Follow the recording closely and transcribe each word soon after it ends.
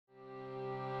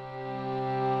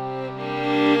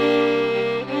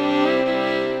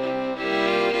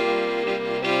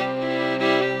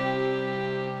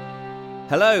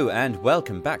Hello and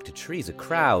welcome back to Trees A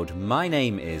Crowd. My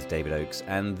name is David Oakes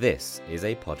and this is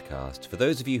a podcast for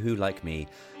those of you who, like me,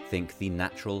 think the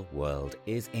natural world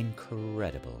is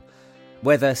incredible.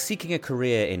 Whether seeking a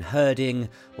career in herding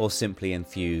or simply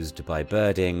enthused by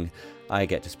birding, I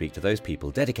get to speak to those people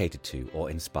dedicated to or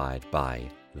inspired by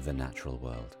the natural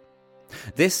world.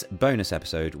 This bonus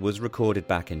episode was recorded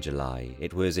back in July.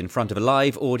 It was in front of a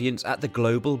live audience at the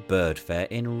Global Bird Fair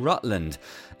in Rutland,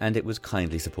 and it was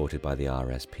kindly supported by the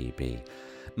RSPB.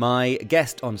 My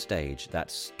guest on stage that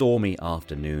stormy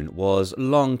afternoon was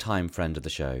longtime friend of the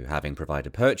show, having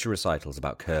provided poetry recitals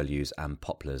about curlews and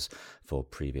poplars for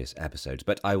previous episodes,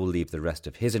 but I will leave the rest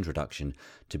of his introduction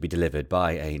to be delivered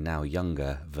by a now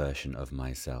younger version of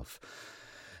myself.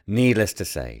 Needless to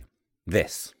say,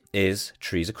 this is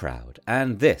Trees A Crowd,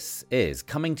 and this is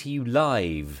coming to you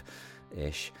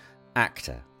live-ish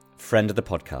actor, friend of the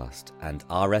podcast, and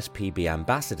RSPB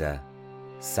ambassador,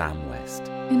 Sam West.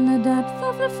 In the depth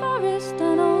of the forest,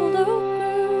 an old oak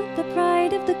grew, the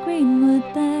pride of the greenwood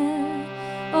there.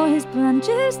 O'er his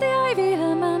branches the ivy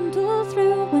her mantle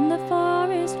threw, when the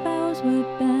forest boughs were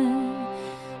bare.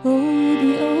 Oh,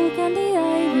 the oak and the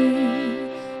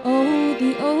ivy, oh,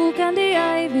 the oak and the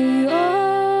ivy, oh.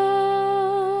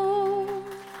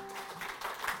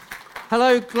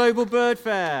 Hello, Global Bird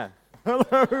Fair. Hello,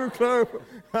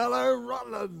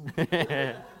 Rutland.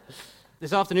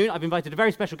 This afternoon, I've invited a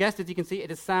very special guest. As you can see, it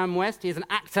is Sam West. He is an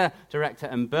actor, director,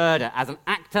 and birder. As an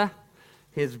actor,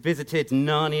 he has visited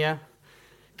Narnia,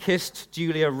 kissed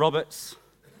Julia Roberts.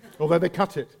 Although they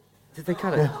cut it. Did they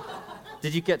cut it? Yeah.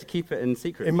 Did you get to keep it in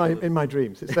secret? In my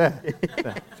dreams. It's there.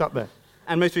 It's up there.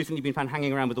 And most recently, you've been found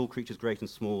hanging around with all creatures great and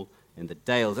small in the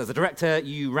Dales. As a director,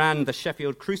 you ran the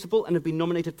Sheffield Crucible and have been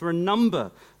nominated for a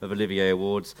number of Olivier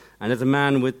Awards. And as a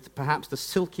man with perhaps the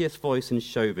silkiest voice in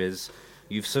showbiz,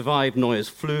 you've survived Neuer's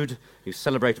Flood, you've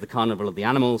celebrated the Carnival of the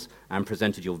Animals, and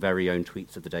presented your very own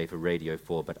tweets of the day for Radio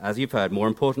 4. But as you've heard, more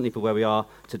importantly for where we are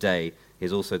today, he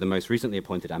is also the most recently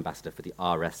appointed ambassador for the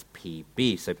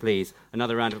RSPB. So please,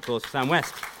 another round of applause for Sam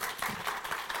West.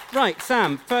 Right,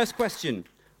 Sam, first question.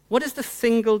 What is the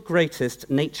single greatest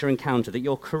nature encounter that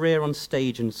your career on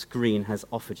stage and screen has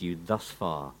offered you thus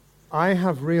far? I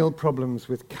have real problems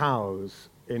with cows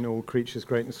in All Creatures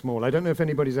Great and Small. I don't know if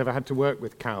anybody's ever had to work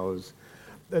with cows.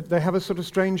 They have a sort of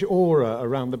strange aura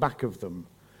around the back of them.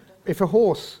 If a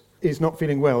horse is not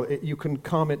feeling well, you can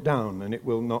calm it down and it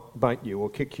will not bite you or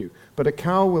kick you. But a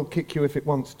cow will kick you if it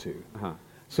wants to. Uh-huh.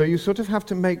 So you sort of have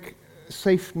to make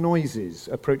safe noises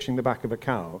approaching the back of a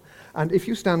cow. And if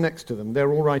you stand next to them,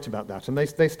 they're all right about that. And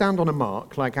they stand on a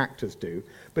mark, like actors do.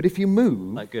 But if you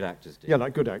move... Like good actors do. Yeah,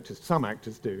 like good actors. Some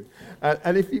actors do.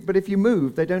 But if you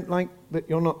move, they don't like that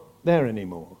you're not there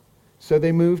anymore. So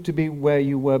they move to be where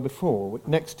you were before,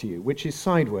 next to you, which is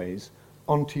sideways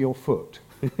onto your foot.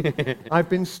 I've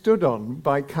been stood on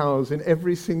by cows in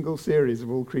every single series of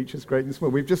All Creatures Great and Small.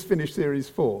 We've just finished series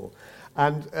 4.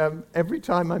 And every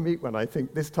time I meet one, I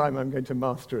think, this time I'm going to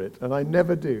master it, and I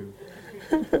never do.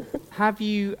 Have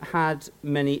you had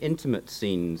many intimate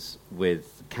scenes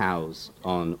with cows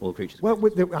on All Creatures? Well,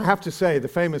 I have to say, the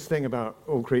famous thing about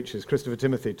All Creatures, Christopher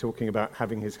Timothy talking about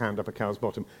having his hand up a cow's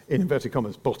bottom, in inverted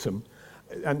commas, bottom,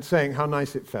 and saying how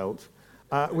nice it felt.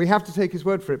 We have to take his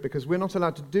word for it, because we're not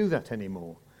allowed to do that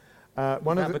anymore.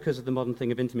 Because of the modern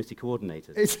thing of intimacy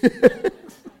coordinators?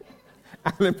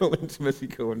 Animal intimacy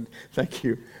coordinator. Thank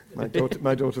you. My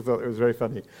daughter thought it was very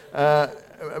funny.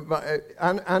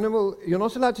 Animal, you're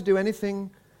not allowed to do anything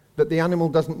that the animal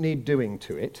doesn't need doing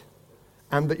to it,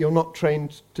 and that you're not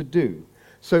trained to do.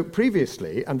 So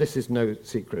previously, and this is no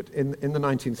secret, in the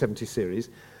 1970 series,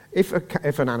 if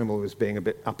an animal was being a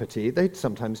bit uppity, they'd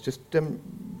sometimes just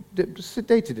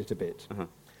sedated it a bit. Uh-huh.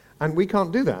 And we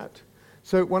can't do that.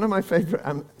 So one of my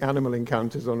favourite animal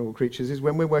encounters on All Creatures is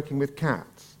when we're working with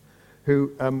cats,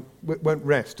 who won't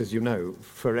rest, as you know,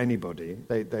 for anybody.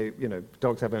 They,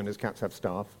 dogs have owners, cats have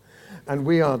staff, and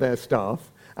we are their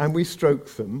staff, and we stroke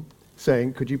them,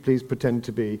 saying, could you please pretend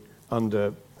to be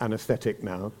under anaesthetic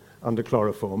now, under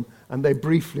chloroform, and they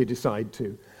briefly decide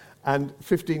to. And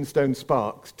 15-stone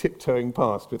Sparks tiptoeing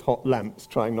past with hot lamps,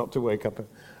 trying not to wake up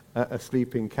a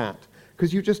sleeping cat.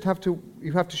 Because you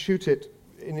have to shoot it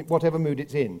in whatever mood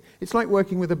it's in. It's like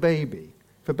working with a baby.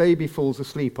 If a baby falls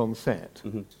asleep on set,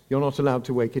 you're not allowed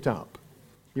to wake it up.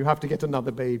 You have to get another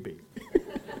baby.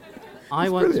 I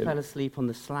once fell asleep on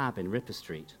the slab in Ripper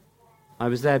Street. I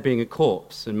was there being a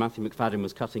corpse, and Matthew McFadden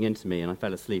was cutting into me, and I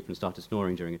fell asleep and started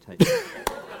snoring during a take.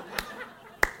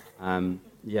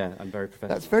 Yeah, I'm very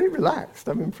professional. That's very relaxed.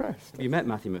 I'm impressed. You met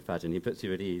Matthew McFadden. He puts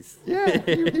you at ease. Yeah,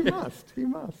 he must. He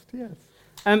must, yes.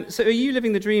 So are you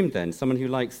living the dream then? Someone who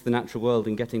likes the natural world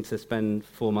and getting to spend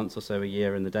 4 months or so a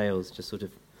year in the Dales, just sort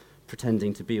of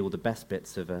pretending to be all the best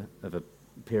bits of a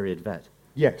period vet?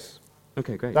 Yes.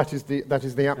 Okay, great. That is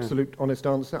the absolute honest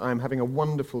answer. I'm having a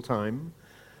wonderful time.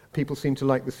 People seem to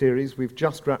like the series. We've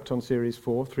just wrapped on Series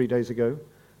 4 3 days ago,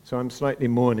 so I'm slightly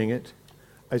mourning it.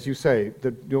 As you say,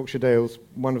 the Yorkshire Dales,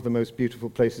 one of the most beautiful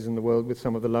places in the world with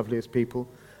some of the loveliest people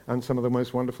and some of the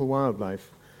most wonderful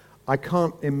wildlife. I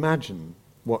can't imagine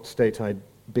what state I'd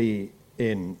be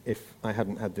in if I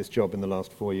hadn't had this job in the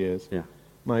last 4 years. Yeah.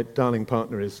 My darling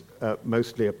partner is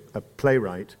mostly a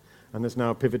playwright and has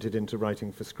now pivoted into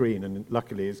writing for screen, and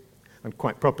luckily is, and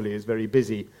quite properly, is very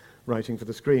busy writing for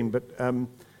the screen. But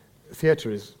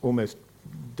theatre is almost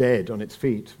dead on its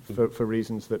feet for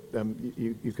reasons that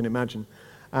you can imagine.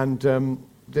 And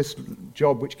this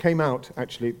job, which came out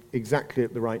actually exactly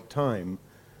at the right time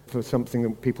for something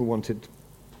that people wanted,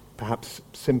 perhaps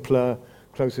simpler,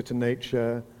 closer to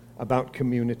nature, about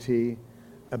community,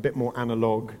 a bit more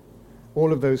analogue.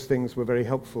 All of those things were very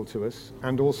helpful to us.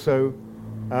 And also,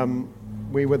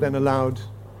 we were then allowed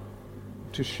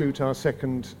to shoot our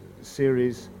second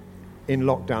series in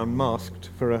lockdown,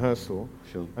 masked for rehearsal.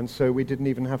 Sure. And so we didn't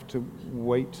even have to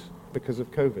wait because of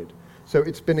COVID. So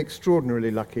it's been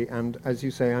extraordinarily lucky, and as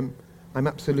you say, I'm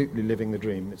absolutely living the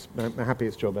dream. It's the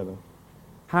happiest job ever.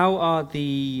 How are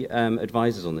the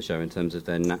advisors on the show in terms of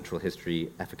their natural history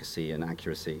efficacy and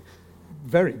accuracy?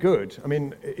 Very good. I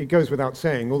mean, it goes without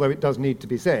saying, although it does need to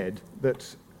be said,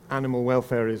 that animal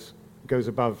welfare goes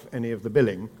above any of the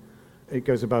billing. It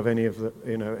goes above any of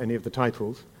the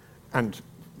titles, and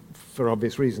for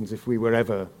obvious reasons, if we were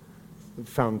ever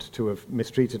found to have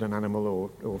mistreated an animal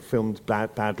or filmed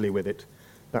badly with it,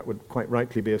 that would quite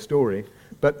rightly be a story.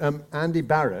 But Andy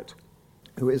Barrett,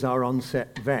 who is our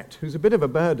on-set vet, who's a bit of a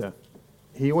birder,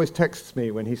 he always texts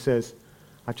me when he says,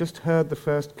 "I've just heard the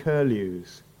first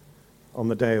curlews on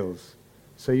the Dales,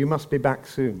 so you must be back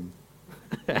soon."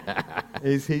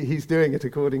 He's doing it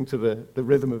according to the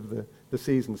rhythm of the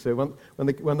season. So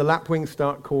when the lapwings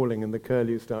start calling and the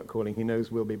curlews start calling, he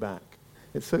knows we'll be back.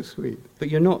 It's so sweet. But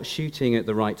you're not shooting at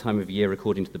the right time of year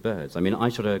according to the birds. I mean, I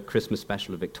shot a Christmas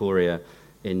special of Victoria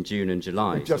in June and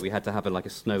July, so we had to have a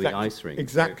snowy ice rink.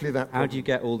 Exactly so that. How do you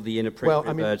get all the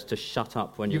inappropriate birds to shut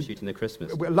up when you're shooting the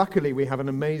Christmas? Well, luckily, we have an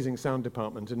amazing sound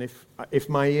department, and if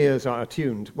my ears are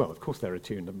attuned, well, of course they're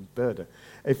attuned, I'm a birder.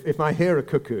 If I hear a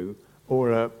cuckoo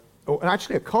or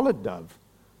actually a collared dove,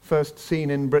 first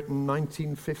seen in Britain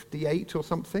 1958 or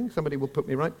something, somebody will put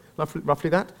me right, roughly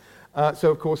that. So,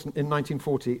 of course, in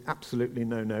 1940, absolutely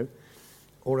no.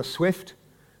 Or a swift.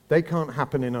 They can't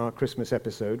happen in our Christmas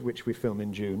episode, which we film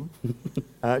in June,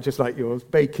 just like yours,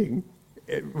 baking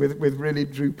with really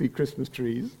droopy Christmas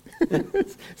trees,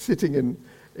 sitting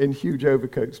in huge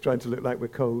overcoats trying to look like we're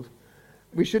cold.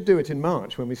 We should do it in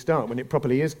March when we start, when it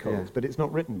properly is cold, but it's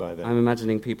not written by then. I'm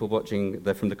imagining people watching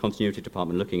from the continuity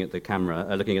department looking at the camera,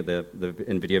 looking at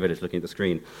in Video Village, looking at the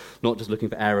screen, not just looking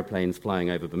for aeroplanes flying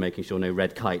over, but making sure no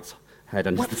red kites head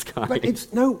under the sky. But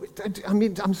I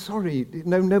mean, I'm sorry,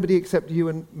 nobody except you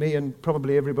and me and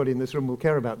probably everybody in this room will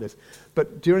care about this.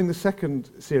 But during the second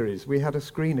series, we had a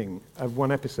screening of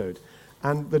one episode,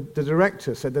 and the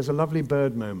director said there's a lovely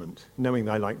bird moment, knowing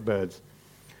that I like birds.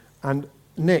 And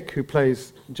Nick, who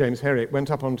plays James Herrick,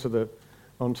 went up onto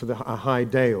a high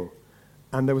dale,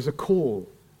 and there was a call,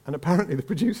 and apparently the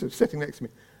producer sitting next to me,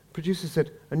 the producer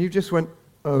said, "And you just went,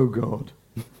 oh God."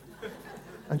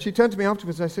 And she turned to me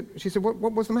afterwards, and she said,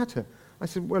 what was the matter? I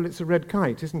said, "Well, it's a red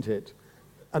kite, isn't it?"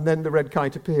 And then the red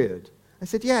kite appeared. I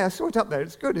said, "Yeah, I saw it up there,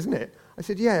 it's good, isn't it?" I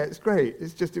said, "Yeah, it's great,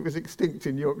 it's just it was extinct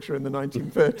in Yorkshire in the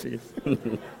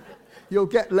 1930s. You'll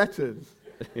get letters.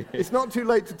 It's not too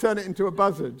late to turn it into a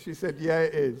buzzard." She said, "Yeah,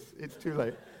 it is. It's too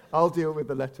late. I'll deal with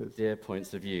the letters." Dear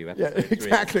Points of View. Yeah,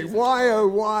 exactly. Why, oh,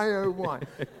 why?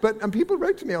 And people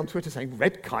wrote to me on Twitter saying,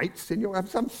 "Red kites in your..."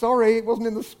 I'm sorry, it wasn't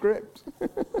in the script.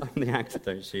 I'm the actor,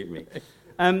 don't shoot me.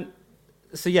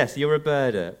 So yes, you're a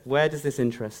birder. Where does this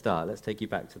interest start? Let's take you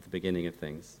back to the beginning of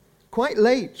things. Quite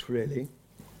late, really.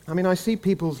 I mean, I see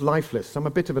people's life lists. I'm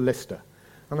a bit of a lister.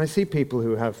 And I see people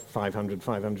who have 500,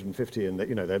 550, and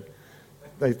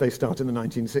they start in the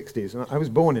 1960s. And I was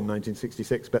born in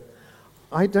 1966, but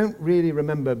I don't really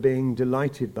remember being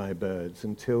delighted by birds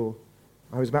until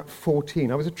I was about 14.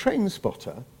 I was a train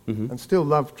spotter and still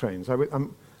love trains.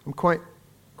 I'm quite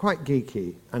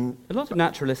geeky. And a lot of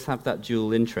naturalists have that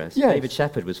dual interest. Yes. David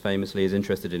Shepard was famously as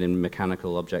interested in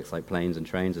mechanical objects like planes and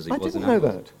trains as he was in I didn't know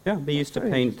animals. that. Yeah, he used to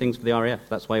paint things for the RAF.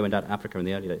 That's why he went out to Africa in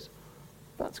the early days.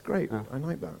 That's great. I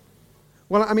like that.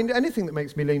 Well, I mean, anything that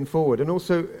makes me lean forward and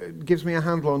also gives me a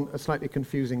handle on a slightly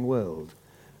confusing world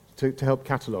to help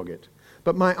catalogue it.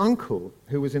 But my uncle,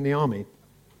 who was in the army,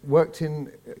 worked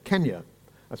in Kenya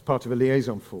as part of a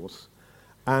liaison force,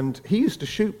 and he used to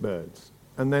shoot birds.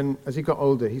 And then, as he got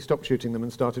older, he stopped shooting them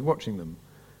and started watching them,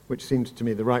 which seemed to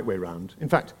me the right way round. In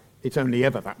fact, it's only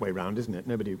ever that way round, isn't it?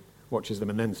 Nobody watches them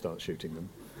and then starts shooting them.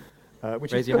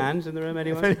 Raise your hands in the room,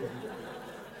 anyone?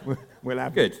 We'll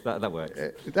have Good, that works.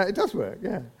 it does work,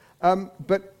 yeah.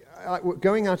 But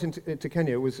going out into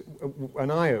Kenya was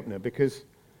an eye-opener because,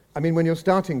 I mean, when you're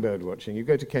starting bird watching, you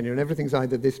go to Kenya and everything's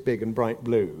either this big and bright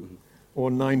blue or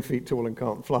 9 feet tall and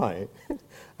can't fly.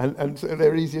 and so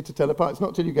they're easier to tell apart. It's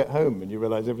not till you get home and you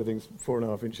realise everything's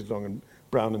 4.5 inches long and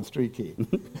brown and streaky.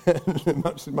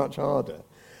 much harder.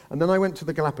 And then I went to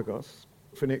the Galapagos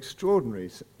for an extraordinary You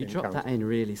encounter. dropped that in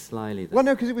really slyly. Well,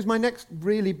 no, because it was my next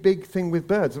really big thing with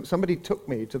birds. Somebody took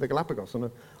me to the Galapagos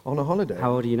on a holiday.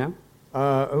 How old are you now?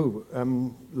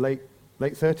 Late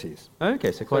 30s.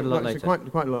 Okay, so quite a lot later.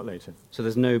 Quite a lot later. So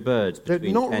there's no birds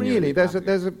between Not Kenya really. and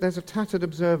There's a tattered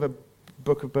Observer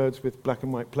book of birds with black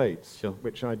and white plates, Sure.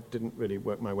 which I didn't really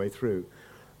work my way through.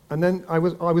 And then I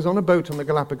was on a boat on the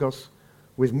Galapagos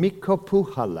with Mikko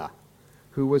Puhala,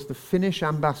 who was the Finnish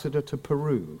ambassador to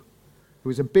Peru, who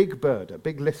was a big birder, a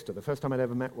big lister, the first time I'd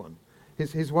ever met one.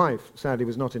 His wife, sadly,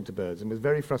 was not into birds and was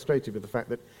very frustrated with the fact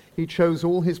that he chose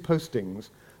all his postings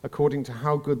according to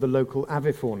how good the local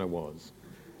avifauna was.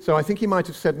 So I think he might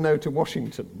have said no to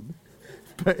Washington,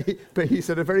 but he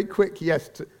said a very quick yes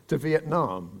to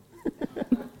Vietnam.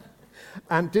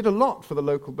 And did a lot for the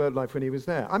local bird life when he was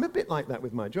there. I'm a bit like that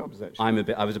with my jobs,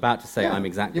 actually. I was about to say Yeah, I'm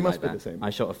exactly you must like be that. the same. I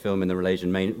shot a film in the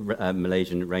Malaysian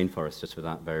rainforest just for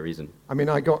that very reason. I mean,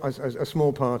 I got a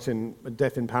small part in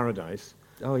Death in Paradise.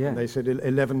 Oh, yeah. And they said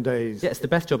 11 days. Yeah, it's the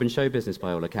best job in show business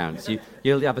by all accounts.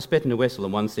 You'll have a spit and a whistle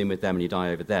and one scene with them and you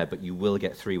die over there, but you will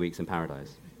get 3 weeks in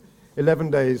paradise.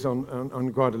 11 days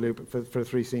on Guadeloupe for a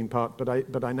 3-scene part,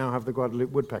 but I now have the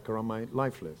Guadeloupe woodpecker on my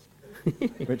life list,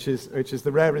 which is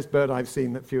the rarest bird I've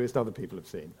seen that fewest other people have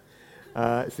seen.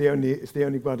 It's the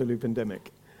only Guadeloupe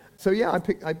endemic. So yeah, I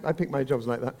pick my jobs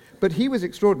like that. But he was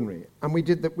extraordinary, and we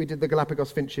did the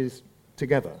Galapagos finches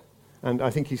together, and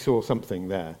I think he saw something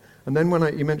there. And then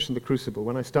you mentioned the Crucible.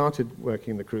 When I started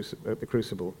working at the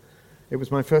Crucible, it was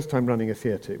my first time running a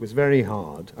theatre. It was very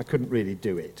hard. I couldn't really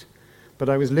do it. But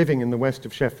I was living in the west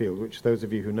of Sheffield, which those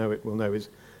of you who know it will know is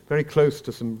very close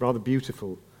to some rather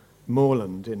beautiful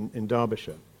moorland in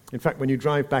Derbyshire. In fact, when you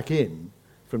drive back in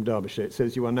from Derbyshire, it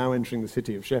says you are now entering the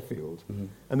city of Sheffield. Mm-hmm.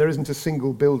 And there isn't a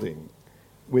single building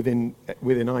within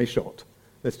eyeshot.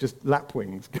 There's just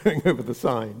lapwings going over the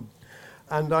sign.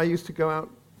 And I used to go out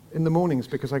in the mornings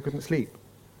because I couldn't sleep.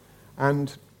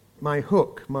 And my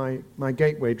hook, my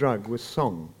gateway drug was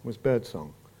bird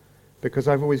song. Because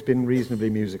I've always been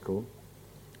reasonably musical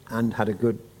and had a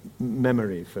good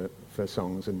memory for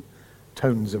songs and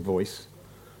tones of voice,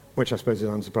 which I suppose is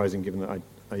unsurprising given that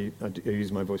I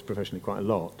use my voice professionally quite a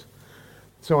lot.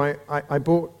 So I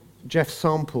bought Jeff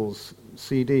Samples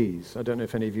CDs. I don't know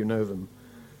if any of you know them.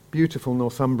 Beautiful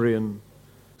Northumbrian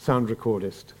sound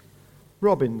recordist.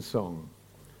 Robin's song.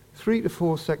 3 to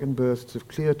 4 second bursts of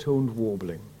clear-toned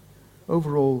warbling.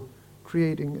 Overall,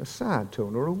 creating a sad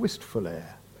tone or a wistful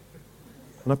air.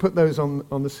 And I put those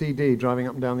on the CD driving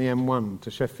up and down the M1 to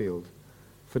Sheffield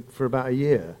for about a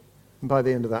year. And by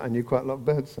the end of that, I knew quite a lot of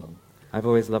birdsong. I've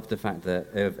always loved the fact that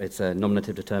it's a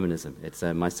nominative determinism. It's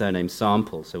my surname's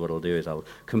Sample, so what I'll do is I'll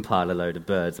compile a load of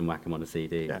birds and whack them on a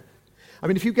CD. Yeah. I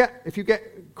mean, if you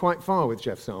get quite far with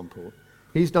Jeff Sample,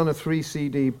 he's done a 3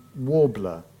 CD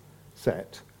warbler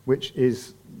set, which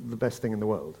is the best thing in the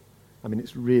world. I mean,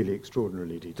 it's really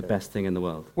extraordinarily detailed. The best thing in the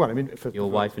world. Well, I mean, your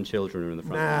wife and children are in the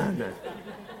front.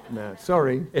 Nah.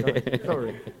 Sorry.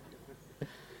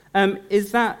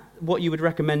 Is that what you would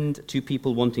recommend to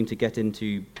people wanting to get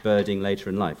into birding later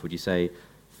in life? Would you say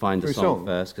find a song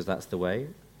first because that's the way?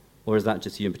 Or is that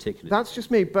just you in particular? That's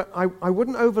just me, but I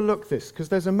wouldn't overlook this because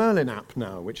there's a Merlin app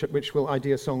now which will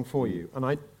ID a song for you. And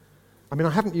I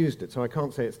haven't used it, so I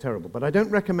can't say it's terrible, but I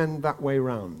don't recommend that way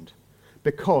round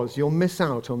because you'll miss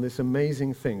out on this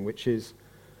amazing thing, which is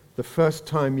the first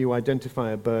time you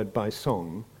identify a bird by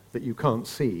song that you can't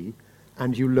see,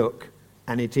 and you look,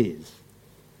 and it is.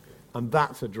 And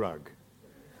that's a drug.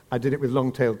 I did it with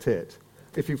long-tailed tit.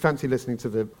 If you fancy listening to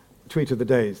the tweet of the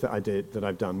days that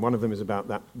I've done, one of them is about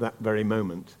that very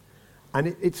moment. And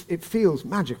it feels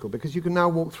magical because you can now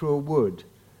walk through a wood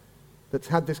that's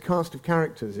had this cast of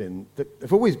characters in that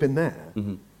have always been there,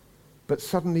 mm-hmm. but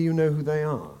suddenly you know who they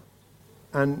are.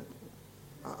 And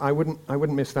I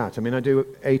wouldn't miss that. I mean, I do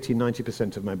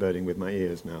 80-90% of my birding with my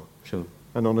ears now. Sure.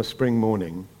 And on a spring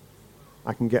morning,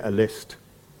 I can get a list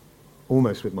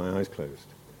almost with my eyes closed.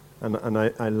 And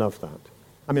I love that.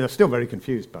 I mean, I'm still very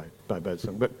confused by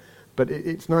birdsong, but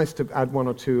it's nice to add one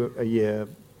or two a year,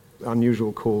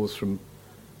 unusual calls from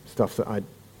stuff that I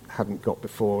hadn't got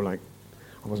before. Like,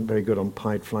 I wasn't very good on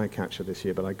pied flycatcher this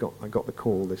year, but I got the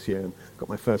call this year and got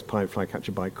my first pied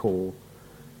flycatcher by call,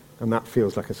 and that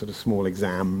feels like a sort of small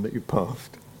exam that you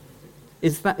passed.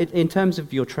 Is that, in terms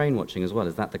of your train watching as well,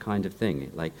 is that the kind of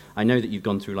thing? Like, I know that you've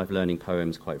gone through life learning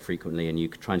poems quite frequently and you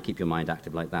try and keep your mind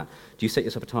active like that. Do you set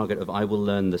yourself a target of, I will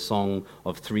learn the song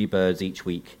of 3 birds each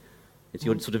week? It's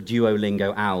your sort of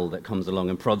Duolingo owl that comes along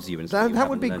and prods you. And that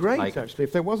would be great, actually.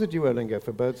 If there was a Duolingo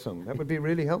for birdsong, that would be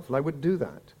really helpful. I would do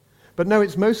that. But no,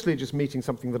 it's mostly just meeting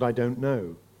something that I don't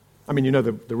know. I mean, you know,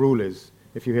 the rule is,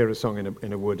 if you hear a song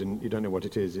in a wood and you don't know what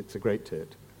it is, it's a great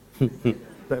tit.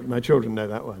 My children know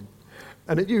that one.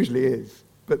 And it usually is,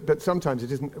 but sometimes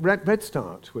it isn't.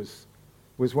 Redstart was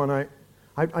one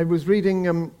I was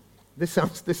reading. This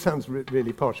sounds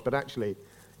really posh, but actually,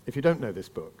 if you don't know this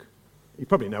book, you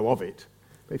probably know of it.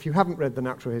 But if you haven't read The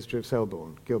Natural History of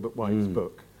Selborne, Gilbert White's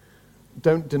book,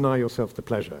 don't deny yourself the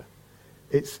pleasure.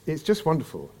 It's just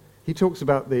wonderful. He talks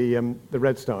about the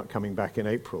redstart coming back in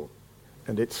April,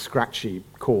 and its scratchy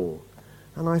call.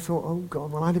 And I thought, oh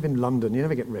God, well, I live in London. You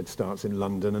never get redstarts in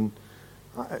London, and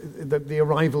the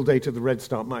arrival date of the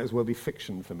redstart might as well be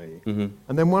fiction for me. Mm-hmm.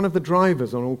 And then one of the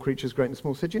drivers on All Creatures Great and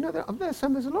Small said, you know, up there,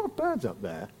 Sam, there's a lot of birds up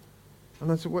there. And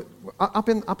I said, what, up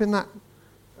in that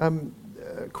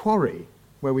quarry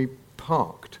where we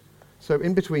parked. So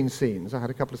in between scenes, I had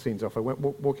a couple of scenes off, I went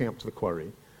walking up to the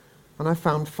quarry, and I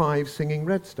found 5 singing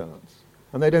redstarts,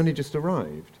 and they'd only just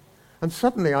arrived. And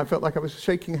suddenly I felt like I was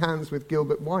shaking hands with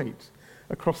Gilbert White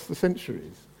across the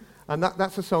centuries. And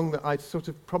that's a song that I sort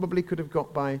of probably could have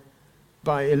got by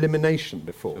elimination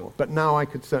before, sure. But now I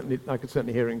could certainly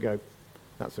hear it and go,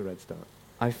 that's a redstart.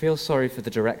 I feel sorry for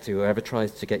the director who ever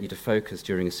tries to get you to focus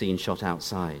during a scene shot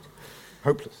outside.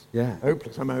 Hopeless. Yeah.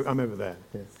 Hopeless. I'm over there.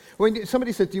 Yeah. When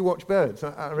somebody said, do you watch birds?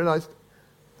 I realised,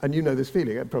 and you know this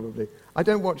feeling probably, I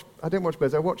don't watch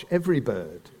birds. I watch every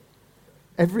bird.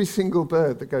 Every single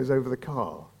bird that goes over the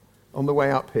car on the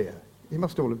way up here. You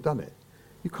must all have done it.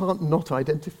 You can't not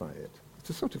identify it.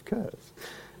 It's a sort of curse.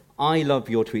 I love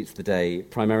your tweets of the day,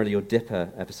 primarily your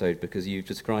Dipper episode, because you've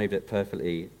described it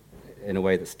perfectly in a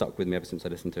way that stuck with me ever since I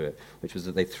listened to it, which was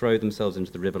that they throw themselves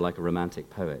into the river like a romantic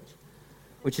poet,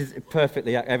 which is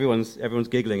perfectly, everyone's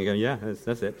giggling and going, yeah,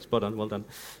 that's it, spot on, well done.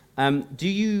 Do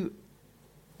you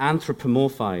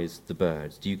anthropomorphize the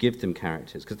birds? Do you give them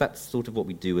characters? Because that's sort of what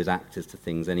we do as actors to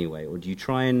things anyway. Or do you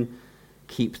try and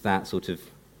keep that sort of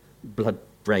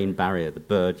blood-brain barrier, the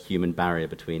bird-human barrier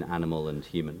between animal and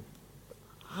human?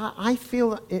 I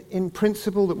feel in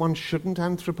principle that one shouldn't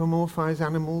anthropomorphize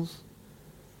animals.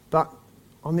 But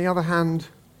on the other hand,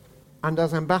 and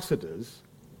as ambassadors,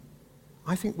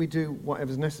 I think we do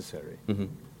whatever's necessary. Mm-hmm.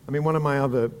 I mean, one of my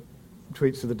other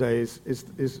tweets of the day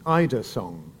is Ida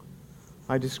song.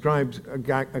 I described a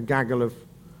gaggle of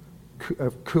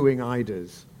cooing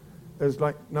Idas as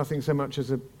like nothing so much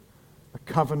as a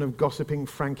coven of gossiping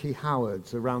Frankie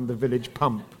Howards around the village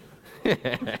pump. Do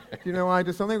you know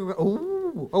Ida song? They go,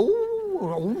 oh,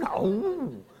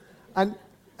 no.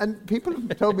 And people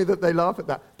have told me that they laugh at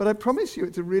that. But I promise you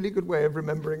it's a really good way of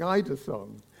remembering Ida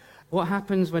song. What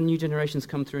happens when new generations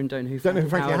come through and don't know who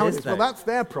Frankie Howard is? Well, that's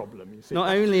their problem, you see. Not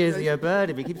only is he a bird,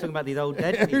 if he keeps talking about these old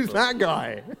dead people. Who's that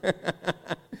guy?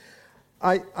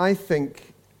 I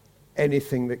think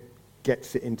anything that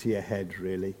gets it into your head,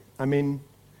 really. I mean,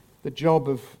 the job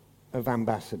of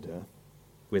ambassador...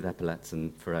 With epaulets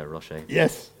and Ferrero Rocher.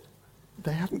 Yes.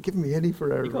 They haven't given me any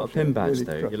Ferrero Rocher. You've got a pin badge, really,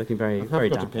 though. You're looking very dapper.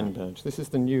 I've got a pin badge. This is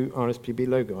the new RSPB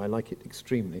logo. I like it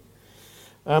extremely.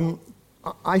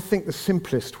 I think the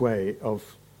simplest way of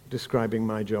describing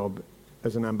my job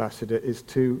as an ambassador is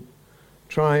to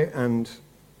try and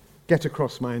get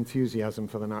across my enthusiasm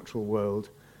for the natural world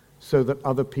so that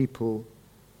other people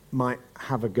might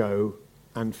have a go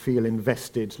and feel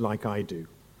invested like I do.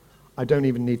 I don't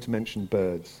even need to mention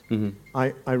birds. Mm-hmm.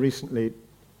 I recently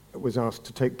was asked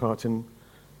to take part in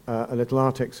a little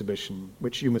art exhibition,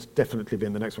 which you must definitely be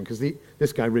in the next one, because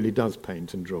this guy really does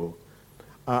paint and draw.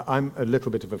 I'm a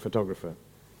little bit of a photographer.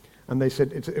 And they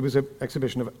said it was an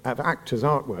exhibition of actors'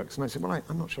 artworks. And I said, well,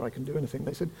 I'm not sure I can do anything.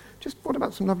 They said, just what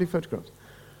about some lovely photographs?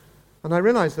 And I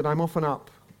realized that I'm often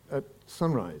up at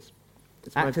sunrise.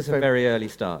 Actors have very early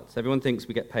starts. Everyone thinks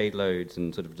we get paid loads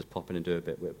and sort of just pop in and do a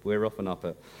bit. We're often up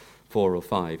at 4 or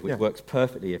 5, which works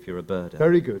perfectly if you're a birder.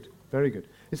 Very good, very good.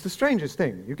 It's the strangest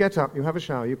thing. You get up, you have a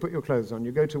shower, you put your clothes on,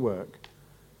 you go to work,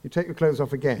 you take your clothes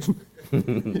off again,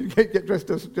 you get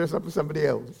dressed up as somebody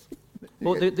else.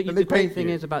 Well, the they great paint thing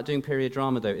you. is about doing period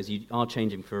drama, though, is you are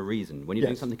changing for a reason. When you're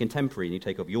doing Yes. something contemporary and you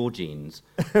take off your jeans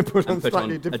put and put on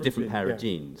slightly a different jeans, pair yeah. of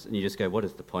jeans, and you just go, what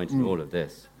is the point in all of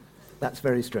this? That's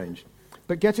very strange.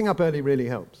 But getting up early really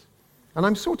helps. And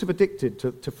I'm sort of addicted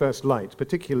to first light,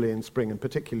 particularly in spring and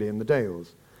particularly in the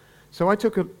Dales. So I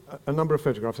took a number of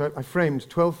photographs. I framed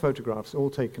 12 photographs, all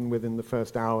taken within the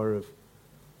first hour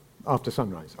after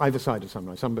sunrise, either side of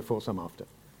sunrise, some before, some after,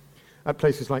 at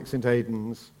places like St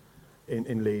Aidan's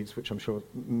in Leeds, which I'm sure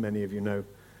many of you know,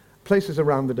 places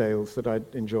around the Dales that I'd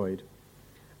enjoyed.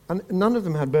 And none of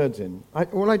them had birds in.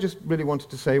 All I just really wanted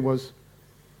to say was,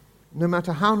 no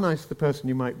matter how nice the person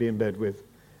you might be in bed with,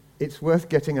 it's worth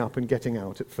getting up and getting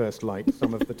out at first light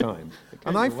some of the time.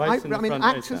 And your wife's in the front row,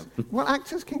 actors, well,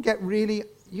 actors can get really,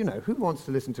 who wants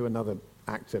to listen to another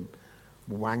actor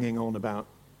wanging on about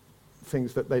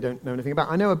things that they don't know anything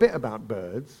about? I know a bit about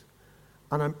birds,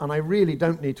 and I really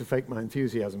don't need to fake my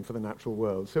enthusiasm for the natural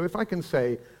world. So if I can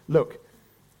say, look,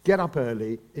 get up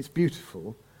early, it's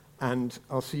beautiful, and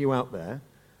I'll see you out there,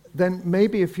 then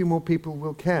maybe a few more people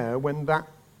will care when that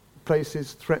place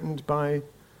is threatened by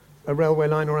a railway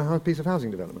line or a piece of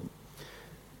housing development.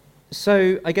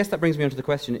 So I guess that brings me on to the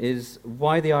question, is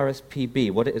why the RSPB?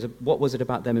 What was it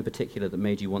about them in particular that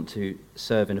made you want to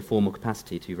serve in a formal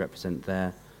capacity to represent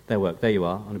their work? There you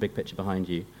are, on a big picture behind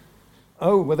you.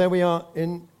 Oh, well, there we are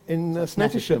in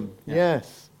Snettisham. Yeah.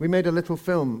 Yes. We made a little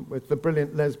film with the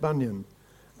brilliant Les Bunyan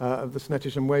of the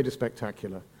Snettisham Wader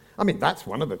Spectacular. I mean, that's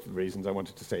one of the reasons I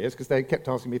wanted to say yes, because they kept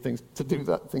asking me things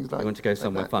like I want to go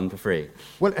somewhere fun for free.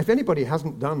 Well, if anybody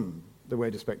hasn't done the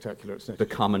Wader Spectacular at Snettisham...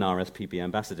 Become an RSPB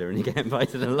ambassador and you get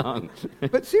invited along.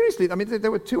 But seriously, I mean, there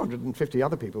were 250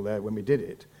 other people there when we did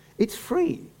it. It's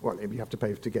free. Well, you have to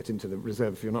pay to get into the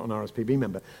reserve if you're not an RSPB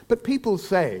member. But people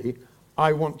say,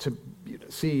 I want to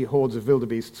see hordes of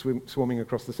wildebeest swarming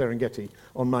across the Serengeti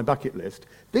on my bucket list.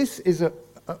 This is a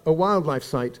wildlife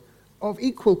site of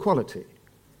equal quality.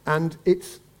 And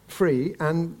it's free,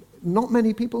 and not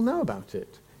many people know about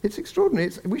it. It's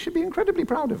extraordinary. We should be incredibly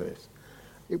proud of it.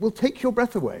 It will take your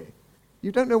breath away.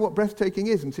 You don't know what breathtaking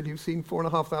is until you've seen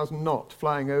 4,500 knot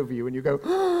flying over you, and you go,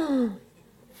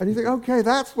 and you think, okay,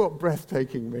 that's what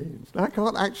breathtaking means. I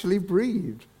can't actually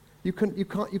breathe. You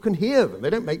can hear them. They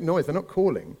don't make noise. They're not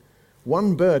calling.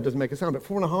 One bird doesn't make a sound, but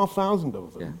 4,500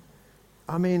 of them. Yeah.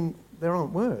 I mean, there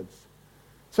aren't words.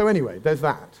 So anyway, there's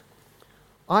that.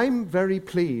 I'm very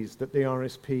pleased that the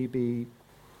RSPB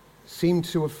seem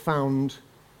to have found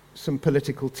some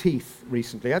political teeth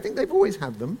recently. I think they've always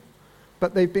had them,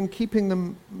 but they've been keeping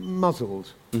them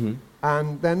muzzled. Mm-hmm.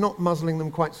 And they're not muzzling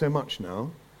them quite so much now.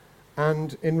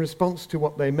 And in response to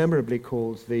what they memorably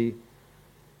called the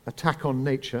attack on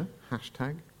nature,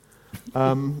 hashtag,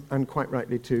 and quite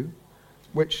rightly too,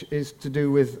 which is to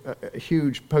do with a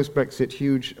huge, post-Brexit,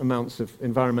 huge amounts of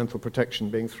environmental protection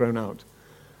being thrown out.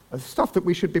 Stuff that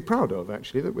we should be proud of,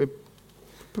 actually, that we're...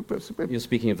 You're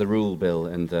speaking of the rule bill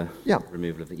and the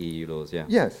removal of the EU laws, yeah.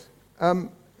 Yes. The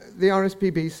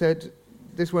RSPB said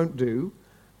this won't do,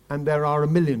 and there are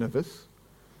 1 million of us,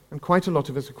 and quite a lot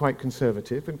of us are quite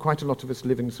conservative, and quite a lot of us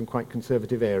live in some quite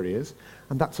conservative areas,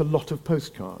 and that's a lot of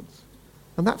postcards.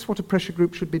 And that's what a pressure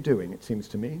group should be doing, it seems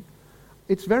to me.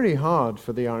 It's very hard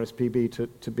for the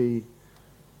RSPB to be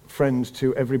friend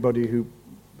to everybody who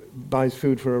buys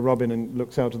food for a robin and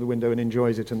looks out of the window and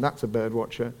enjoys it, and that's a bird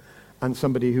watcher, and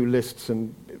somebody who lists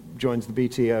and joins the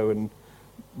BTO and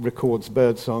records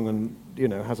birdsong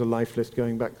and, has a life list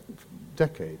going back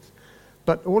decades.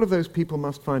 But all of those people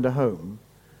must find a home,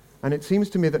 and it seems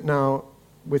to me that now,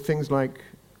 with things like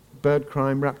bird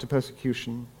crime, raptor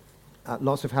persecution,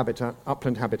 loss of habitat,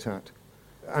 upland habitat,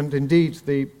 and indeed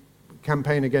the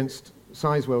campaign against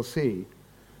Sizewell C,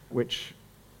 which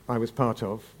I was part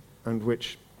of, and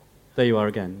which... There you are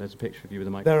again. There's a picture of you with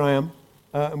a mic. There I am.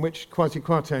 And which Kwasi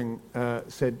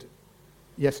Kwarteng said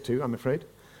yes to, I'm afraid.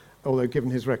 Although, given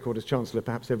his record as Chancellor,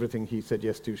 perhaps everything he said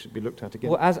yes to should be looked at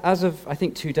again. Well, as of, I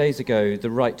think, 2 days ago,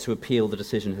 the right to appeal the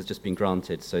decision has just been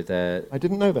granted. So there... I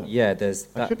didn't know that. Yeah,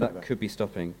 that could be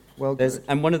stopping. Well,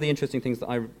 and one of the interesting things that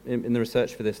in the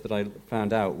research for this that I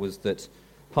found out was that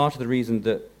part of the reason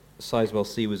that Sizewell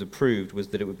C was approved was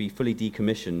that it would be fully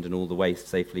decommissioned and all the waste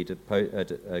safely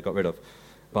got rid of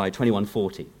by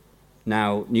 2140.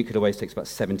 Now, nuclear waste takes about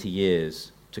 70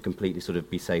 years to completely sort of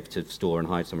be safe to store and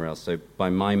hide somewhere else. So by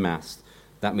my maths,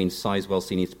 that means Sizewell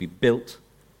C needs to be built,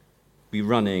 be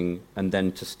running, and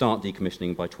then to start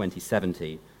decommissioning by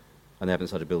 2070, and they haven't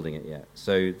started building it yet.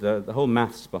 So the whole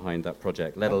maths behind that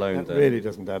project, let alone that really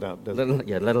doesn't add up, does it?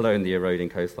 Yeah, let alone the eroding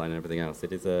coastline and everything else.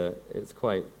 It's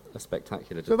quite a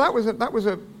spectacular... So that was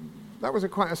that was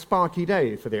quite a sparky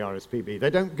day for the RSPB. They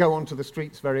don't go onto the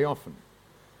streets very often.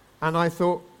 And I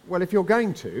thought, well, if you're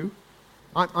going to,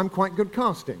 I'm quite good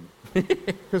casting.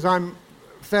 Because I'm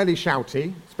fairly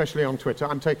shouty, especially on Twitter.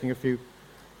 I'm taking a few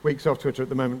weeks off Twitter at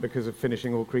the moment because of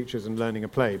finishing All Creatures and learning a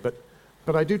play. But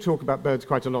I do talk about birds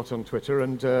quite a lot on Twitter.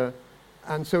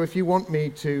 And so if you want me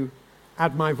to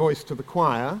add my voice to the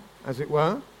choir, as it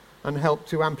were, and help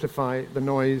to amplify the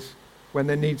noise when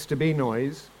there needs to be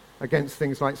noise against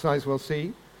things like Sizewell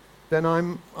C, then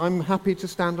I'm happy to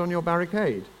stand on your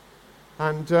barricade.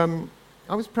 And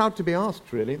I was proud to be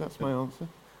asked, really. That's my answer.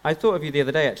 I thought of you the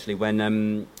other day, actually,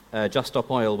 when Just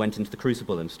Stop Oil went into the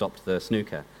Crucible and stopped the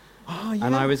snooker. Oh, yeah.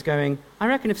 And I was going, I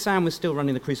reckon if Sam was still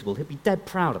running the Crucible, he'd be dead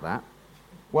proud of that.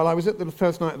 Well, I was at the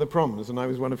first night of the proms, and I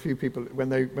was one of the few people, when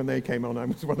they came on, I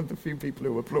was one of the few people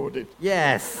who applauded.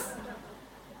 Yes!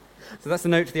 So that's a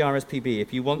note to the RSPB.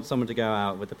 If you want someone to go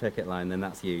out with the picket line, then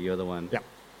that's you. You're the one. Yeah.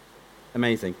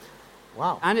 Amazing.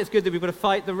 Wow. And it's good that we've got to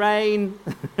fight the rain.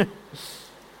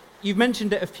 You've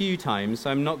mentioned it a few times,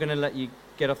 so I'm not going to let you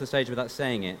get off the stage without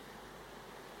saying it.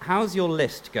 How's your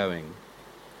list going?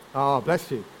 Oh,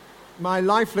 bless you. My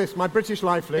life list, my British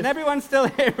life list. Can everyone still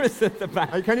hear us at the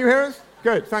back? Can you hear us?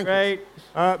 Good, thank Great.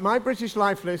 you. My British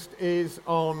life list is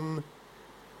on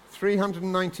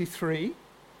 393.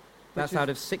 That's out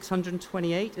of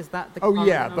 628, is that the Oh, current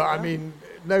yeah, number? but I mean,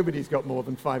 nobody's got more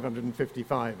than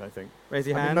 555, I think. Raise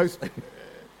your I hand. mean,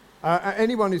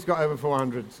 anyone who's got over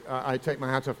 400, I take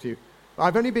my hat off to you.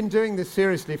 I've only been doing this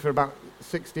seriously for about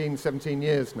 16, 17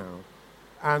 years now.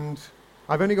 And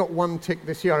I've only got one tick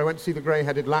this year. I went to see the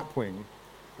grey-headed lapwing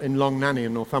in Long Nanny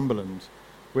in Northumberland,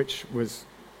 which was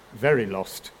very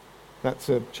lost. That's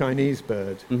a Chinese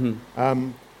bird.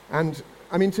 Mm-hmm. And,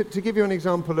 I mean, to give you an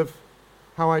example of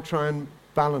how I try and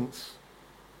balance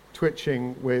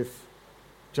twitching with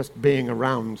just being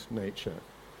around nature,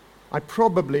 I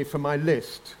probably, for my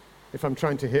list, if I'm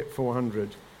trying to hit 400,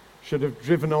 should have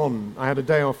driven on. I had a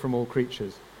day off from All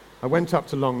Creatures. I went up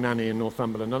to Long Nanny in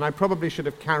Northumberland, and I probably should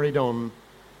have carried on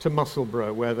to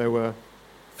Musselburgh, where there were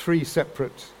 3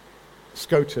 separate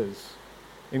scoters,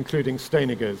 including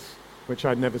Stanigers, which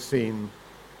I'd never seen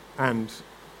and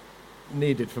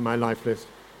needed for my life list.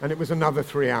 And it was another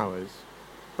 3 hours.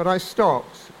 But I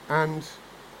stopped, and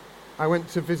I went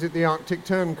to visit the Arctic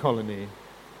tern colony.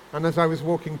 And as I was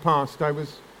walking past, I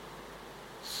was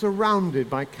surrounded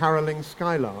by carolling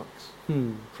skylarks,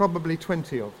 probably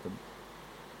 20 of them.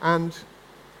 And,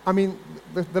 I mean,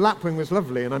 the lapwing was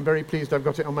lovely, and I'm very pleased I've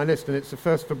got it on my list, and it's a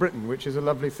first for Britain, which is a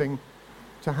lovely thing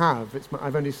to have.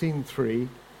 I've only seen 3.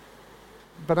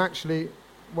 But actually,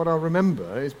 what I'll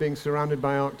remember is being surrounded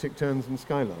by Arctic terns and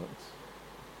skylarks.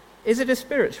 Is it a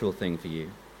spiritual thing for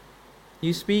you?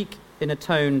 You speak in a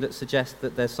tone that suggests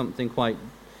that there's something quite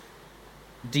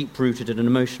deep-rooted and an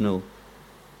emotional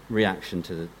reaction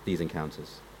to these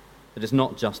encounters. That it's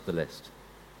not just the list.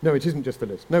 No, it isn't just the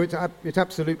list. No, it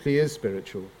absolutely is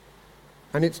spiritual.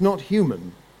 And it's not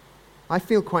human. I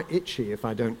feel quite itchy if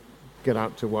I don't get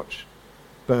out to watch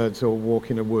birds or walk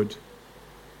in a wood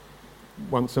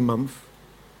once a month.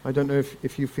 I don't know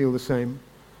if you feel the same.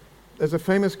 There's a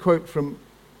famous quote from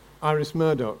Iris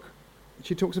Murdoch.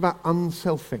 She talks about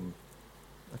unselfing.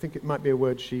 I think it might be a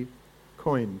word she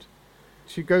coined.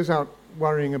 She goes out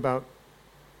worrying about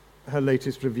her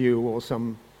latest review or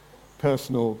some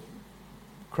personal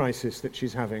crisis that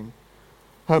she's having,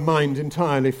 her mind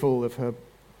entirely full of her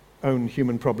own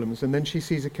human problems, and then she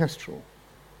sees a kestrel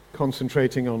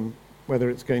concentrating on whether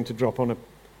it's going to drop on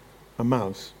a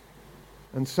mouse.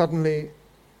 And suddenly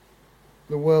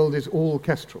the world is all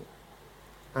kestrel,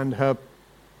 and her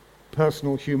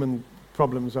personal human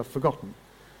problems are forgotten.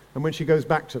 And when she goes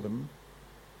back to them,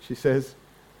 she says,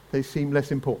 they seem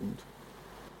less important.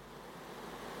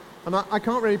 And I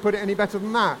can't really put it any better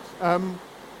than that.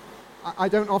 I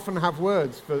don't often have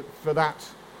words for that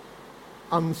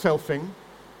unselfing,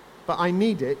 but I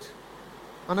need it.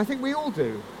 And I think we all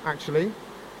do, actually.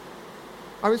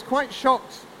 I was quite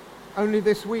shocked only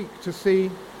this week to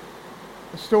see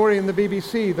a story in the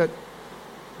BBC that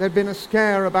there'd been a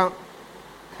scare about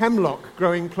hemlock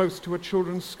growing close to a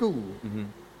children's school. Mm-hmm.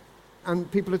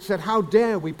 And people had said, how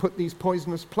dare we put these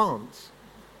poisonous plants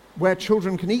where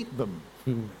children can eat them?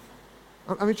 Mm-hmm.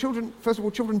 I mean, children, first of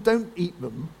all, children don't eat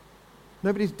them.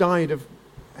 Nobody's died of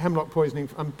hemlock poisoning,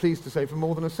 I'm pleased to say, for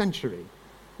more than a century.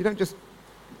 You don't just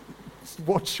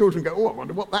watch children go, oh, I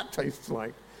wonder what that tastes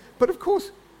like. But of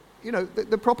course, you know,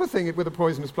 the proper thing with a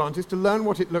poisonous plant is to learn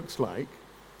what it looks like,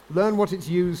 learn what it's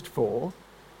used for,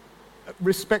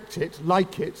 respect it,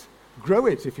 like it, grow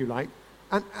it, if you like,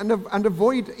 and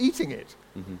avoid eating it.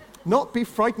 Mm-hmm. Not be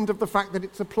frightened of the fact that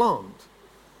it's a plant.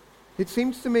 It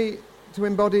seems to me to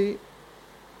embody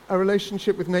a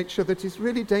relationship with nature that is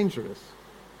really dangerous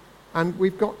and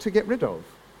we've got to get rid of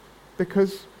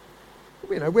because,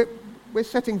 we're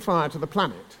setting fire to the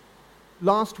planet.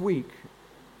 Last week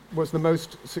was the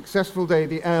most successful day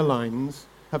the airlines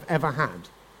have ever had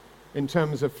in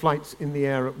terms of flights in the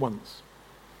air at once.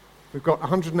 We've got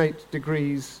 108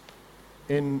 degrees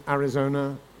in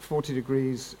Arizona, 40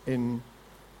 degrees in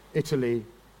Italy.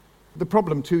 The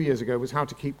problem 2 years ago was how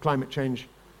to keep climate change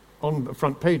on the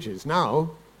front pages.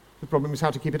 Now, the problem is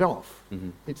how to keep it off.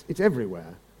 Mm-hmm. It's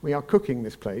everywhere. We are cooking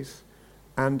this place,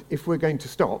 and if we're going to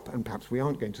stop, and perhaps we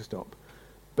aren't going to stop,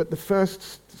 but the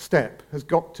first step has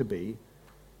got to be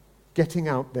getting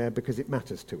out there because it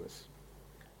matters to us.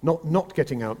 Not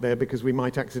getting out there because we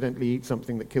might accidentally eat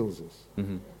something that kills us.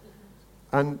 Mm-hmm.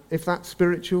 And if that's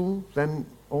spiritual, then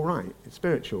all right, it's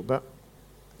spiritual. But,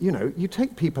 you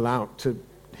take people out to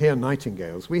hear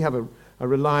nightingales. We have a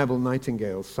reliable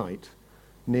nightingale site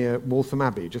near Waltham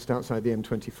Abbey, just outside the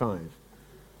M25.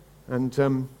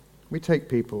 And we take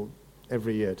people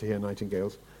every year to hear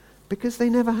nightingales because they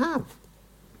never have.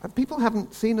 People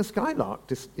haven't seen a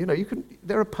skylark.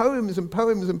 There are poems and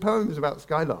poems and poems about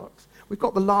skylarks. We've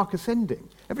got the lark ascending.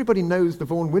 Everybody knows the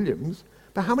Vaughan Williams,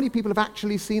 but how many people have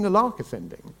actually seen a lark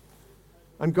ascending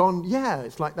and gone, yeah,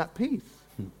 it's like that piece?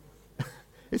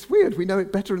 It's weird. We know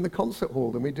it better in the concert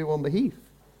hall than we do on the heath.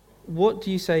 What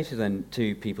do you say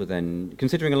to people then,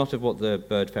 considering a lot of what the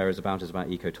bird fair is about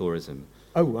ecotourism?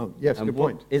 Oh, well, yes, good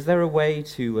point. Is there a way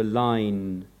to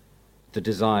align the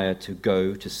desire to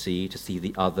go, to see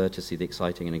the other, to see the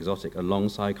exciting and exotic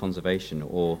alongside conservation,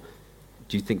 or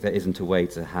do you think there isn't a way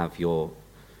to have your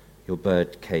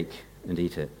bird cake and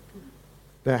eat it?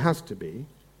 There has to be,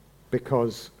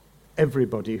 because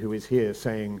everybody who is here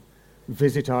saying,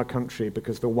 visit our country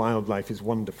because the wildlife is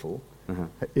wonderful,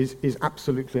 is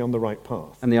absolutely on the right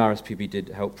path. And the RSPB did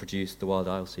help produce the Wild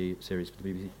Isle series for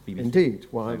the BBC. Indeed,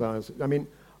 Wild Isles. I mean,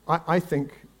 I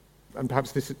think, and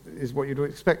perhaps this is what you'd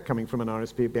expect coming from an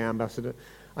RSPB ambassador,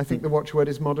 I think the watchword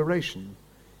is moderation.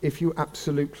 If you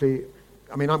absolutely...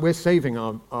 we're saving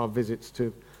our visits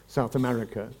to South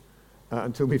America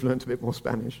until we've learnt a bit more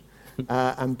Spanish,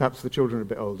 and perhaps the children are a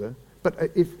bit older.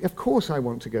 But of course I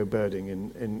want to go birding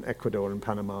in Ecuador and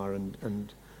Panama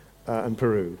and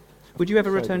Peru. Would you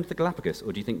ever return to the Galapagos,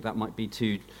 or do you think that might be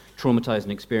too traumatized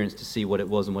an experience to see what it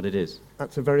was and what it is?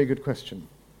 That's a very good question.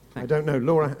 Thanks. I don't know.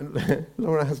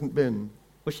 Laura hasn't been.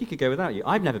 Well, she could go without you.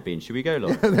 I've never been. Should we go,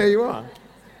 Laura? Yeah, there you are.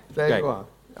 There you are.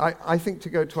 I think to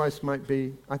go twice might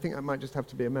be... I think that might just have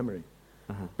to be a memory.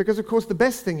 Uh-huh. Because, of course, the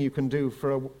best thing you can do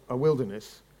for a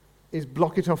wilderness is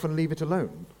block it off and leave it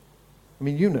alone.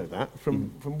 You know that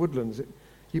from woodlands.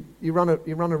 You run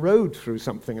a road through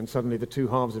something and suddenly the two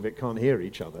halves of it can't hear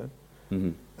each other.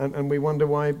 Mm-hmm. And we wonder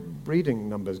why breeding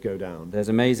numbers go down. There's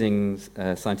amazing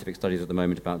scientific studies at the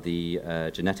moment about the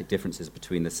genetic differences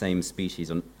between the same species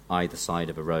on either side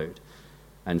of a road,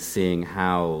 and seeing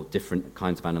how different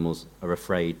kinds of animals are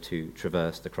afraid to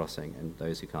traverse the crossing and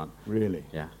those who can't. Really?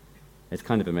 Yeah. It's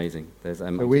kind of amazing.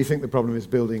 So we think the problem is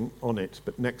building on it,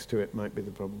 but next to it might be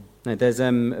the problem. No, there's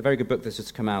a very good book that's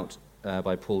just come out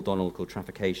by Paul Donald called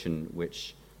Traffication,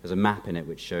 which there's a map in it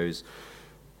which shows...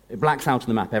 It blacks out on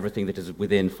the map everything that is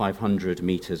within 500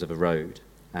 metres of a road,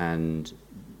 and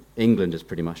England is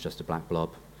pretty much just a black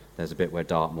blob. There's a bit where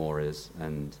Dartmoor is,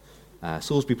 and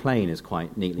Salisbury Plain is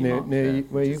quite neatly marked near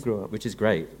where you grew up. Which is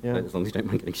great, as long as you don't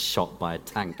mind getting shot by a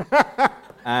tank.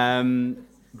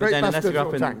 But Great then unless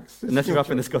you're up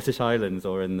in the Scottish Highlands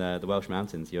or in the Welsh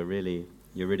Mountains, you're really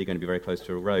going to be very close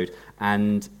to a road.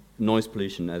 And noise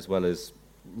pollution, as well as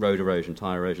road erosion,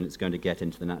 tyre erosion, it's going to get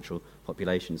into the natural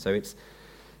population. So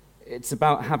it's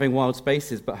about having wild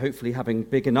spaces, but hopefully having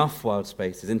big enough wild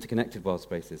spaces, interconnected wild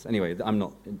spaces. Anyway, I'm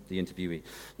not the interviewee.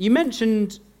 You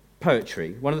mentioned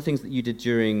poetry. One of the things that you did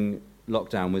during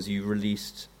lockdown was you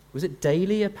released, was it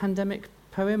daily, a pandemic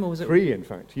poem? Or was it 3, in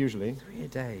fact, usually. 3 a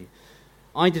day.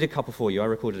 I did a couple for you, I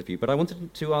recorded a few, but I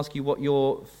wanted to ask you what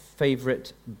your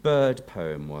favourite bird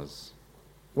poem was.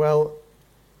 Well,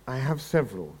 I have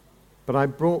several, but I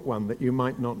brought one that you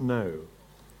might not know.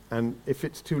 And if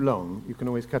it's too long, you can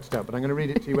always cut it out, but I'm going to read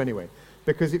it to you anyway,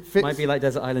 because it fits... Might be like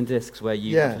Desert Island Discs, where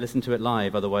you have to listen to it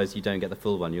live, otherwise you don't get the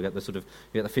full one. You get the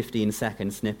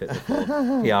 15-second snippet before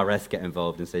PRS get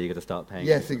involved and say you've got to start paying.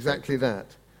 Yes, exactly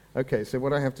that. Okay, so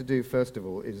what I have to do, first of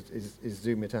all, is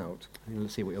zoom it out.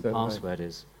 Let's see what your password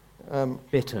is.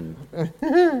 Bitten.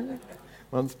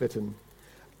 Once bitten.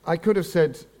 I could have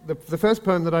said... The first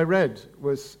poem that I read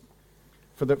was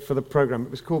for the programme.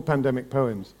 It was called Pandemic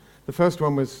Poems. The first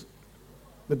one was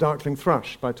The Darkling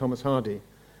Thrush by Thomas Hardy,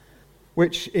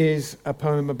 which is a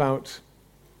poem about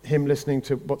him listening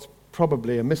to what's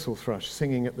probably a missel thrush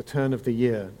singing at the turn of the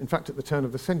year, in fact at the turn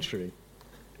of the century,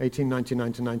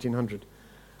 1899 to 1900.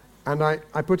 And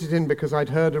I put it in because I'd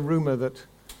heard a rumour that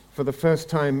for the first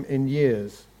time in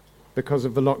years, because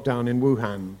of the lockdown in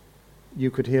Wuhan,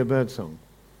 you could hear birdsong.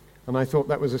 And I thought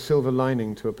that was a silver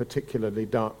lining to a particularly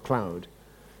dark cloud.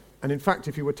 And in fact,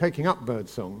 if you were taking up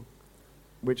birdsong,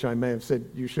 which I may have said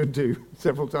you should do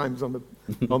several times on the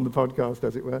podcast,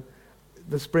 as it were,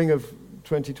 the spring of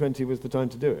 2020 was the time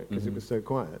to do it, because it was so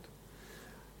quiet.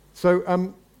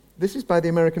 So this is by the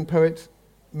American poet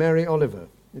Mary Oliver.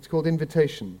 It's called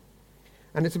Invitation.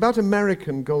 And it's about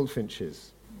American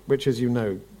goldfinches, which, as you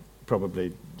know,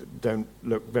 probably don't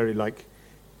look very like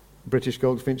British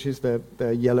goldfinches.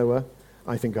 They're yellower.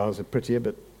 I think ours are prettier,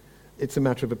 but it's a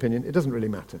matter of opinion. It doesn't really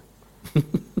matter.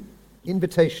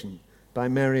 Invitation by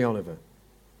Mary Oliver.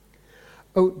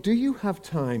 Oh, do you have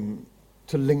time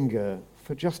to linger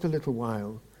for just a little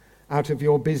while out of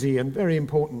your busy and very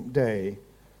important day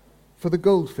for the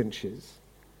goldfinches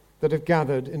that have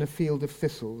gathered in a field of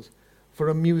thistles for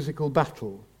a musical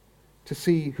battle to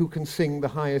see who can sing the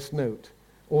highest note,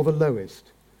 or the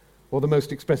lowest, or the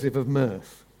most expressive of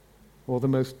mirth, or the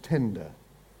most tender?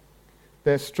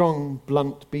 Their strong,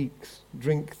 blunt beaks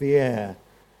drink the air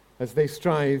as they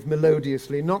strive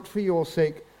melodiously, not for your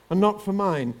sake, and not for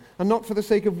mine, and not for the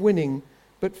sake of winning,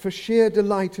 but for sheer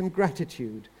delight and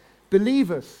gratitude. Believe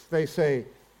us, they say,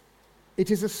 it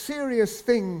is a serious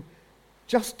thing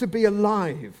just to be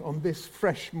alive on this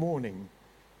fresh morning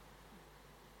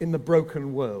in the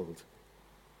broken world.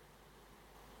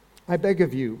 I beg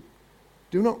of you,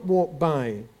 do not walk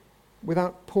by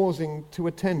without pausing to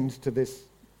attend to this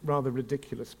rather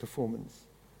ridiculous performance.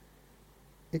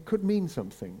 It could mean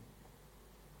something.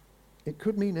 It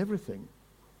could mean everything.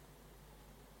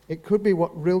 It could be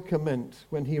what Rilke meant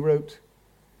when he wrote,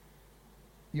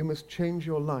 "You must change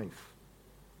your life."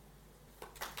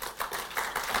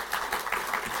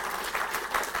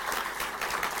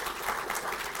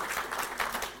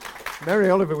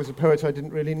 Mary Oliver was a poet I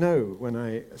didn't really know when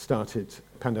I started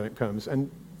Pandemic Poems,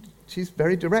 and she's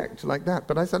very direct like that,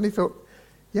 but I suddenly thought,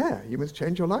 yeah, you must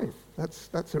change your life.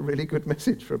 That's a really good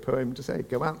message for a poem to say.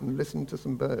 Go out and listen to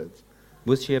some birds.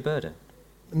 Was she a birder?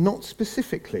 Not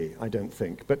specifically, I don't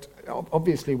think, but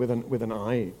obviously with an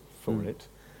eye for it.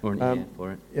 Or an ear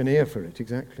for it. An ear for it,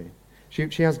 exactly.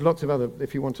 She has lots of other,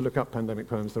 if you want to look up Pandemic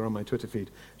Poems, they're on my Twitter feed.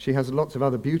 She has lots of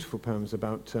other beautiful poems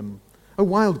about,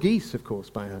 Wild Geese, of course,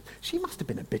 by her. She must have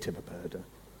been a bit of a birder.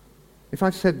 If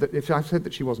I've said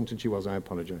that she wasn't and she was, I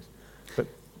apologise. But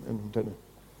I don't know.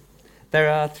 There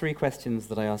are 3 questions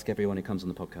that I ask everyone who comes on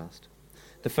the podcast.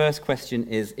 The first question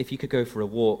is, if you could go for a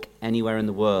walk anywhere in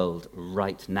the world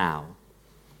right now,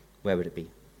 where would it be?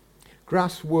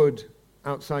 Grass Wood,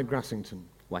 outside Grassington.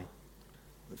 Why?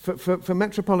 For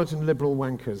metropolitan liberal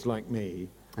wankers like me,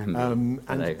 and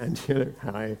you know,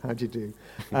 hi, how do you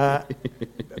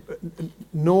do?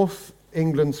 North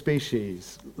England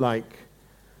species like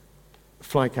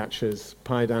flycatchers,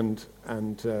 pied and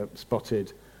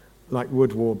spotted, like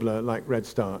wood warbler, like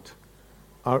redstart,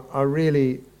 are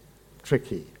really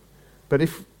tricky. But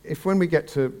if when we get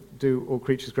to do All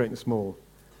Creatures Great and Small,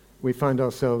 we find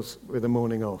ourselves with a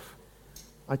morning off,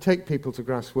 I take people to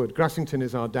Grass Wood. Grassington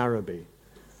is our Darrowby.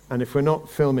 And if we're not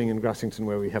filming in Grassington,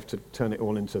 where we have to turn it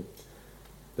all into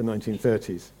the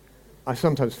 1930s, I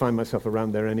sometimes find myself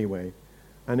around there anyway.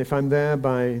 And if I'm there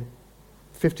by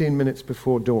 15 minutes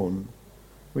before dawn,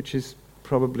 which is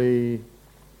probably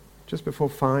just before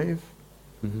 5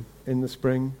 in the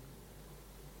spring,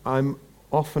 I'm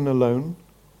often alone,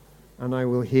 and I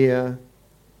will hear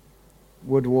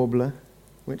wood warbler,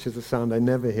 which is a sound I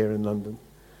never hear in London,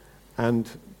 and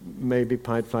maybe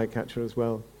pied flycatcher as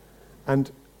well.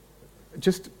 And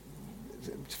just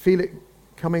feel it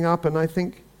coming up, and I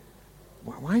think,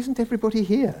 why isn't everybody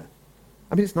here?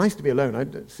 I mean, it's nice to be alone. I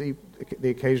see the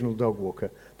occasional dog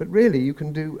walker, but really you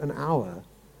can do an hour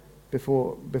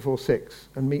before 6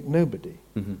 and meet nobody.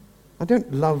 I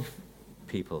don't love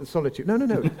people. The solitude. No.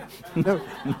 No.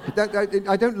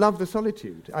 I don't love the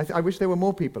solitude. I wish there were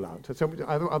more people out.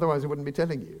 Otherwise I wouldn't be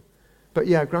telling you. But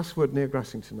yeah, Grasswood near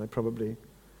Grassington, I'd probably,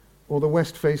 or the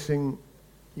west-facing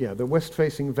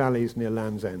valleys near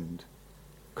Land's End,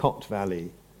 Cott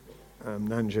Valley,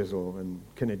 Nanjezor and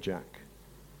Kinnijack,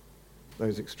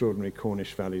 those extraordinary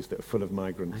Cornish valleys that are full of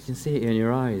migrants. I can see it in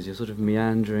your eyes. You're sort of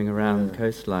meandering around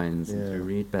coastlines and through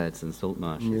reed beds and salt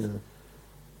marshes. Yeah.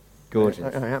 Gorgeous.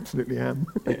 I absolutely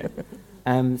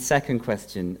am. Second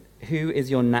question. Who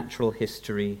is your natural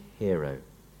history hero?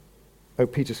 Oh,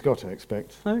 Peter Scott, I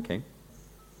expect. Oh, okay.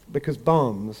 Because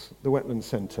Barnes, the Wetlands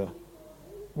Centre,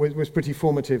 was pretty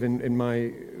formative in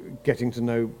my getting to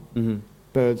know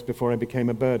birds before I became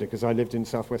a birder, because I lived in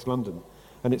southwest London.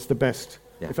 And it's the best.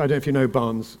 Yeah. If I don't know if you know,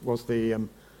 Barnes was the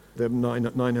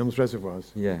Nine Elms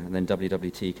Reservoirs. Yeah, and then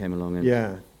WWT came along. And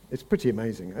Yeah, it's pretty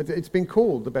amazing. It's been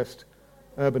called the best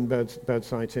urban bird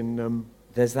site in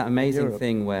there's that amazing Europe.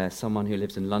 thing where someone who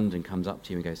lives in London comes up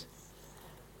to you and goes,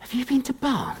 "Have you been to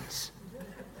Barnes?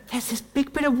 There's this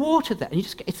big bit of water there." And you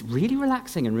just get, it's really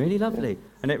relaxing and really lovely.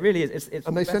 And it really is. It's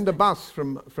And they send a bus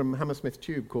from Hammersmith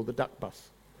Tube called the Duck Bus.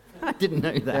 I didn't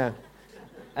know that.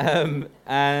 Yeah.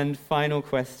 And final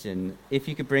question. If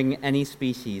you could bring any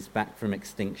species back from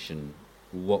extinction,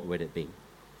 what would it be?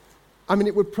 I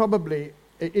mean,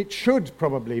 it should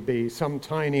probably be some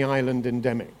tiny island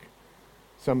endemic,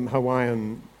 some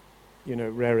Hawaiian,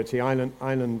 rarity.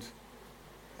 Island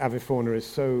avifauna is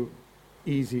so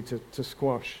easy to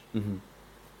squash. Mm-hmm.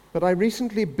 But I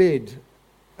recently bid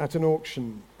at an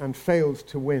auction and failed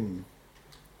to win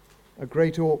a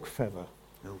great auk feather.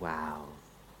 Oh, wow.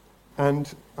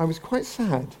 And I was quite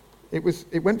sad.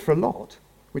 It went for a lot,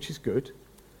 which is good,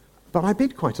 but I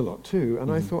bid quite a lot too.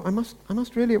 And I thought, I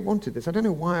must really have wanted this. I don't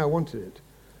know why I wanted it.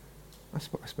 I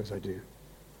suppose I do.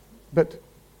 But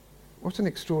what an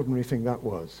extraordinary thing that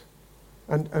was.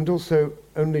 And also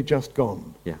only just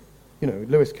gone. Yeah.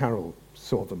 Lewis Carroll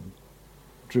saw them,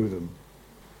 drew them.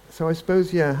 So I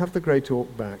suppose, have the great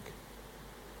auk back.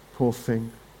 Poor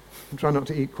thing. And try not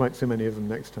to eat quite so many of them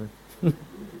next time.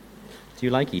 Do you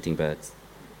like eating birds?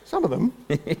 Some of them.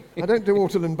 I don't do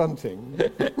Ortolan bunting.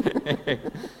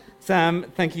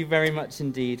 Sam, thank you very much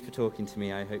indeed for talking to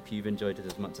me. I hope you've enjoyed it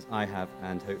as much as I have,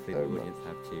 and hopefully the audience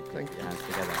have too. Thank Put your hands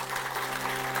together.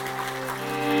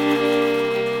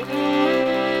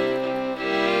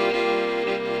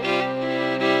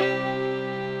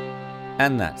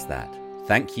 And that's that.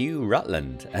 Thank you,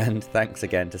 Rutland, and thanks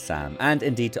again to Sam, and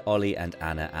indeed to Ollie and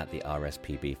Anna at the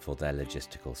RSPB for their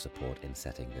logistical support in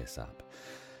setting this up.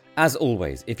 As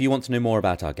always, if you want to know more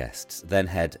about our guests, then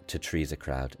head to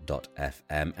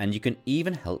treesacrowd.fm, and you can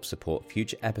even help support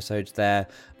future episodes there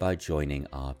by joining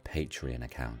our Patreon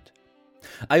account.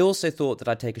 I also thought that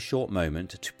I'd take a short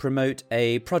moment to promote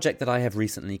a project that I have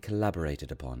recently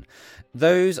collaborated upon.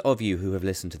 Those of you who have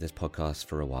listened to this podcast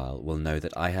for a while will know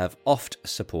that I have oft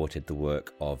supported the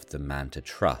work of the Manta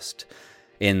Trust.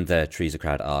 In the Trees a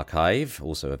Crowd archive,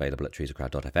 also available at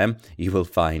treesacrowd.fm, you will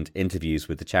find interviews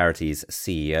with the charity's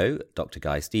CEO, Dr.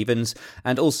 Guy Stevens,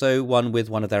 and also one with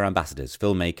one of their ambassadors,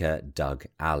 filmmaker Doug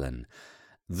Allen.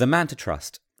 The Manta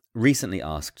Trust recently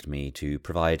asked me to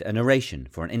provide a narration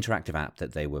for an interactive app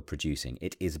that they were producing.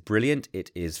 It is brilliant,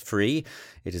 it is free,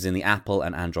 it is in the Apple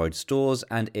and Android stores,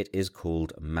 and it is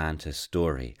called Manta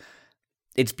Story.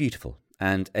 It's beautiful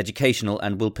and educational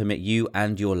and will permit you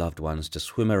and your loved ones to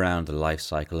swim around the life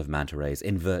cycle of manta rays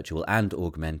in virtual and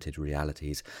augmented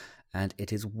realities, and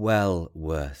it is well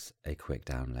worth a quick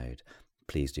download.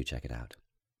 Please do check it out.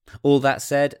 All that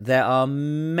said, there are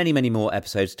many, many more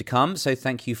episodes to come, so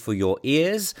thank you for your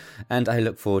ears, and I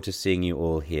look forward to seeing you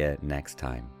all here next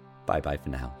time. Bye-bye for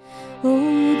now.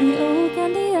 Oh, the oak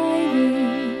and the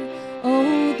ivy.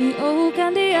 Oh, the oak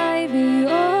and the ivy.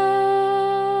 Oh.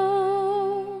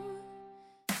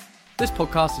 This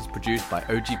podcast is produced by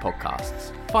OG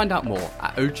Podcasts. Find out more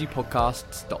at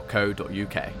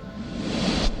ogpodcasts.co.uk.